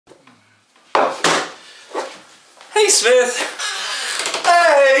Hey, Smith.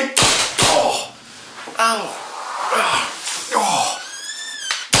 Hey. Oh. Ow. Oh.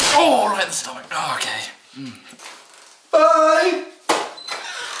 Oh, right in the stomach. Oh, okay. Bye.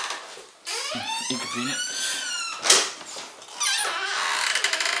 Inconvenient.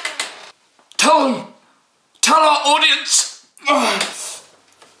 Tell our audience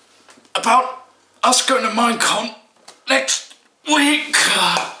about us going to Minecon next week.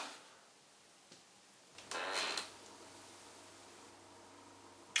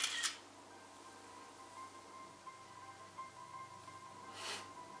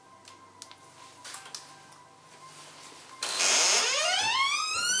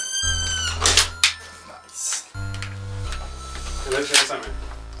 Something.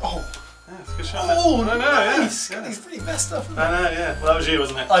 Oh. Yeah, it's a good shot. Oh, no, nice. Yeah. He's pretty messed up. I know, yeah. Well, that was you,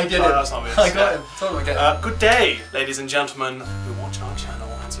 wasn't it? I did it. That's not weird. I got him. Totally get it. Good day, ladies and gentlemen who watch our channel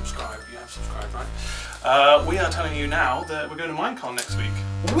and subscribe. You have subscribed, right? We are telling you now that we're going to Minecon next week.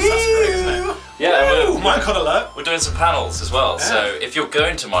 Woo! That's great, isn't it? Yeah, Minecon alert. We're doing some panels as well, Yeah. so if you're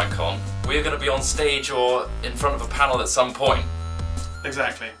going to Minecon, we're going to be on stage or in front of a panel at some point.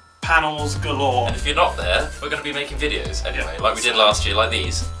 Exactly. Panels galore. And if you're not there, we're going to be making videos anyway, like we did last year, like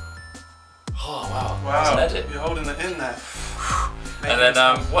these. Oh wow, that was an edit. You're holding it in there. And then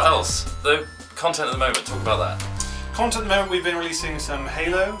what else? The content at the moment, talk about that. Content at the moment, we've been releasing some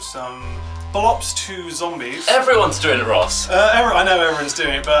Halo, some Blops 2 Zombies. Everyone's doing it, Ross. I know everyone's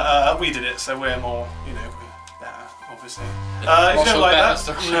doing it, but we did it, so we're more, you know, we're better, obviously. If you don't like that,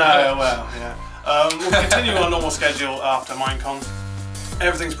 no, well, yeah. We'll continue on normal schedule after Minecon.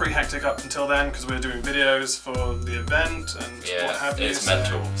 Everything's pretty hectic up until then because we're doing videos for the event and what have you. It's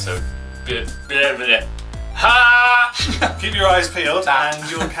mental. So, ha! Keep your eyes peeled, and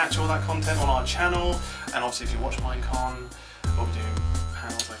you'll catch all that content on our channel. And obviously, if you watch Minecon, we'll be doing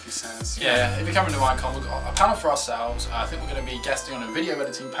panels, like he says. Yeah, if you're coming to Minecon, we've got a panel for ourselves. I think we're going to be guesting on a video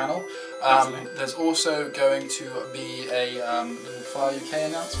editing panel. There's also going to be a little Fire UK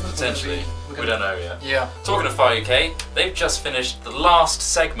announcement. Potentially. We don't know yet. Yeah. Talking of Fire UK, they've just finished the last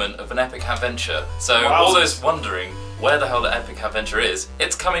segment of an epic adventure. So all those wondering where the hell the epic adventure is,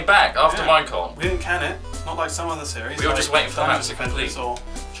 it's coming back after Minecon. We didn't can it, not like some other series. We were just waiting for the map to complete. Or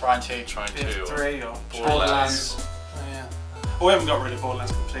Trying to. 3 or Borderlands. Oh, yeah. Well, we haven't got rid of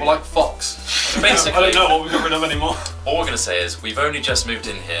Borderlands completely. Or like Fox. Basically, I don't know what we've got rid of anymore. All we're going to say is we've only just moved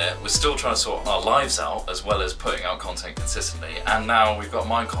in here, we're still trying to sort our lives out as well as putting out content consistently, and now we've got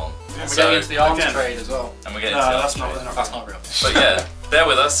Minecon. Yeah, we're getting into the arms trade as well. And we're getting into the arms trade. That's not real. But yeah, bear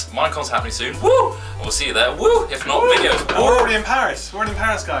with us, Minecon's happening soon, woo! And we'll see you there, woo! If not, videos, woo! We're already in Paris, we're in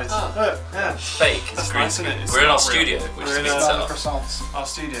Paris, guys. Oh. Look, yeah. Fake, That's nice, isn't it? We're in our studio, which is being set up. Our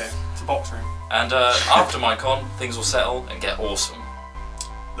studio, it's a box room. And after Minecon, things will settle and get awesome.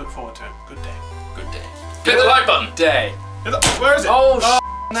 Look forward to it. Good day. Good day. Hit the like button! Day. Where is it? Oh,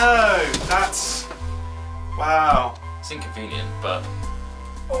 no! That's... Wow. It's inconvenient, but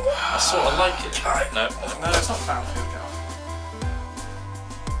I sort of like it. No, no, it's not Battlefield, go on.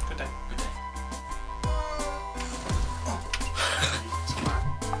 Good day. Good day.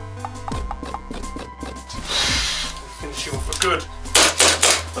 Finish you off for good.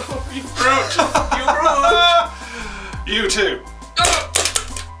 You brute! You brute! You too. Oh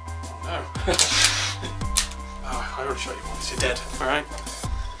no. Oh, I already shot you once, you're dead. Alright.